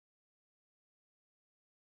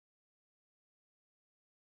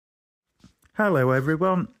Hello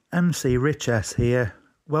everyone, MC Rich S here.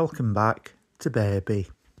 Welcome back to Baby.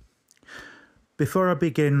 Before I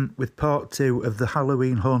begin with part 2 of the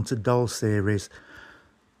Halloween Haunted Doll series,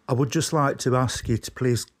 I would just like to ask you to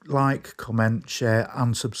please like, comment, share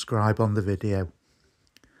and subscribe on the video.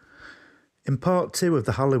 In part 2 of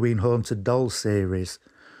the Halloween Haunted Doll series,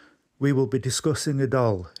 we will be discussing a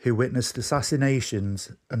doll who witnessed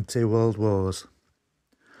assassinations and 2 world wars.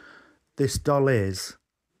 This doll is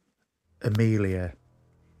Emilia.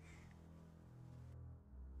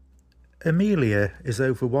 Emilia is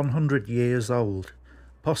over 100 years old,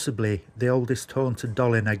 possibly the oldest haunted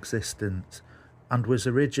doll in existence, and was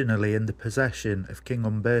originally in the possession of King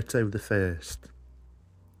Umberto I.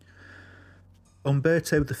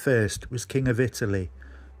 Umberto I was King of Italy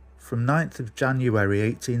from 9th of January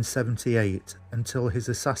 1878 until his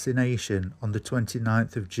assassination on the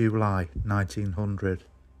 29th of July 1900.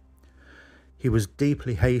 He was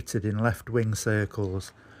deeply hated in left-wing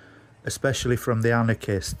circles, especially from the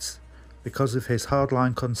anarchists, because of his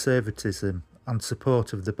hardline conservatism and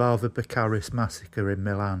support of the Bava Beccaris massacre in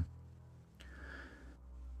Milan.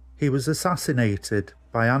 He was assassinated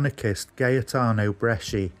by anarchist Gaetano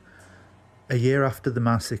Bresci a year after the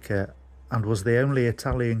massacre and was the only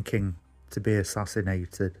Italian king to be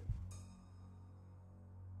assassinated.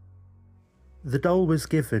 The doll was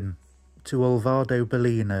given to Alvaro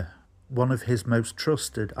Bellina, one of his most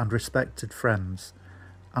trusted and respected friends,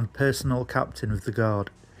 and personal captain of the guard,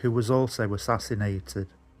 who was also assassinated.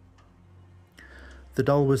 The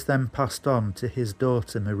doll was then passed on to his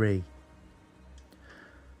daughter Marie.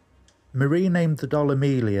 Marie named the doll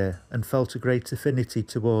Emilia and felt a great affinity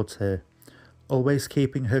towards her, always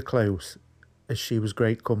keeping her close, as she was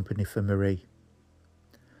great company for Marie.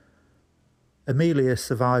 Emilia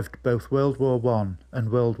survived both World War I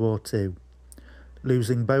and World War II,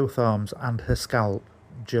 losing both arms and her scalp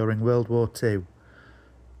during World War II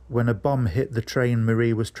when a bomb hit the train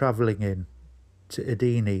Marie was travelling in to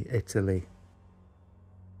Udine, Italy.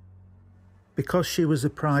 Because she was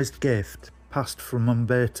a prized gift passed from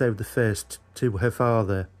Umberto I to her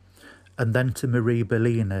father and then to Marie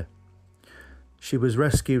Bellina, she was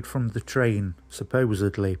rescued from the train,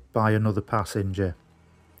 supposedly, by another passenger.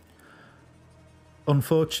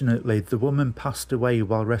 Unfortunately, the woman passed away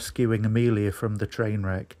while rescuing Emilia from the train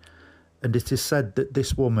wreck, and it is said that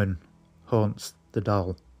this woman haunts the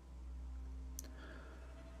doll.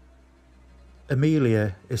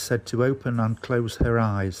 Emilia is said to open and close her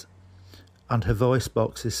eyes, and her voice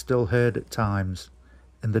box is still heard at times,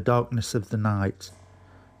 in the darkness of the night,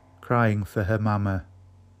 crying for her mama,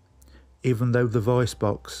 even though the voice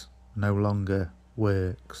box no longer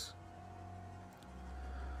works.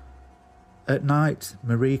 At night,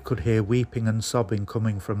 Marie could hear weeping and sobbing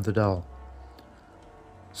coming from the doll.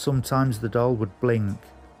 Sometimes the doll would blink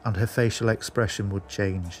and her facial expression would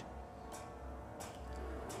change.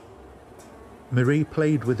 Marie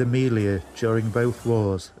played with Emilia during both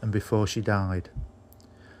wars and before she died.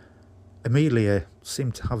 Emilia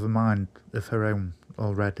seemed to have a mind of her own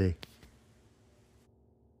already.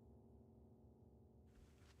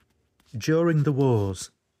 During the wars,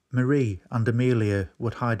 Marie and Emilia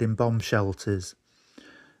would hide in bomb shelters,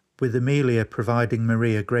 with Emilia providing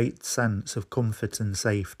Marie a great sense of comfort and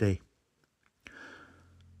safety.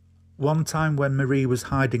 One time when Marie was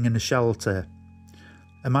hiding in a shelter,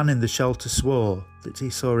 a man in the shelter swore that he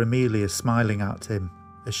saw Emilia smiling at him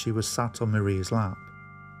as she was sat on Marie's lap.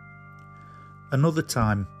 Another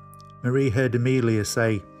time, Marie heard Emilia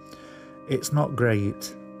say, "It's not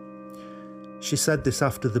great." She said this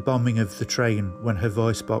after the bombing of the train when her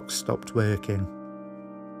voice box stopped working.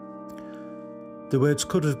 The words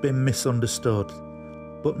could have been misunderstood,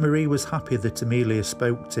 but Marie was happy that Emilia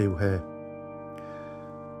spoke to her,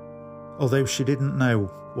 although she didn't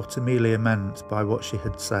know what Emilia meant by what she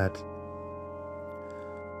had said.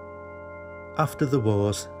 After the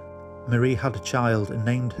wars, Marie had a child and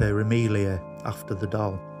named her Emilia after the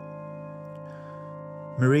doll.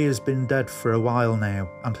 Marie has been dead for a while now,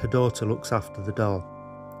 and her daughter looks after the doll.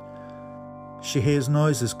 She hears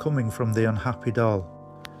noises coming from the unhappy doll,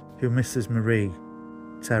 who misses Marie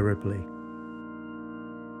terribly.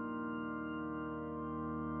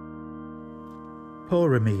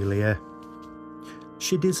 Poor Emilia.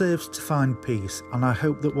 She deserves to find peace, and I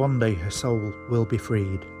hope that one day her soul will be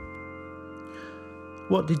freed.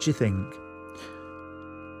 What did you think?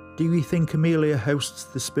 Do you think Emilia hosts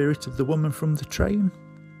the spirit of the woman from the train?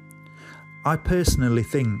 I personally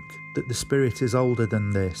think that the spirit is older than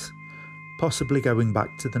this, possibly going back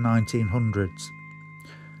to the 1900s.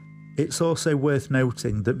 It's also worth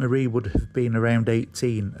noting that Marie would have been around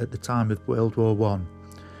 18 at the time of World War I,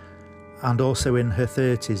 and also in her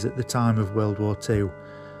 30s at the time of World War II.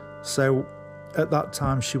 So at that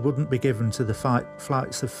time she wouldn't be given to the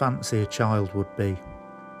flights of fancy a child would be.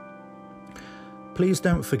 Please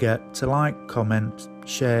don't forget to like, comment,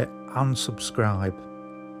 share and subscribe.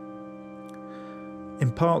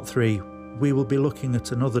 In part 3 we will be looking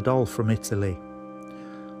at another doll from Italy.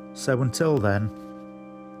 So until then,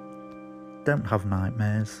 don't have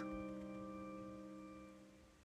nightmares.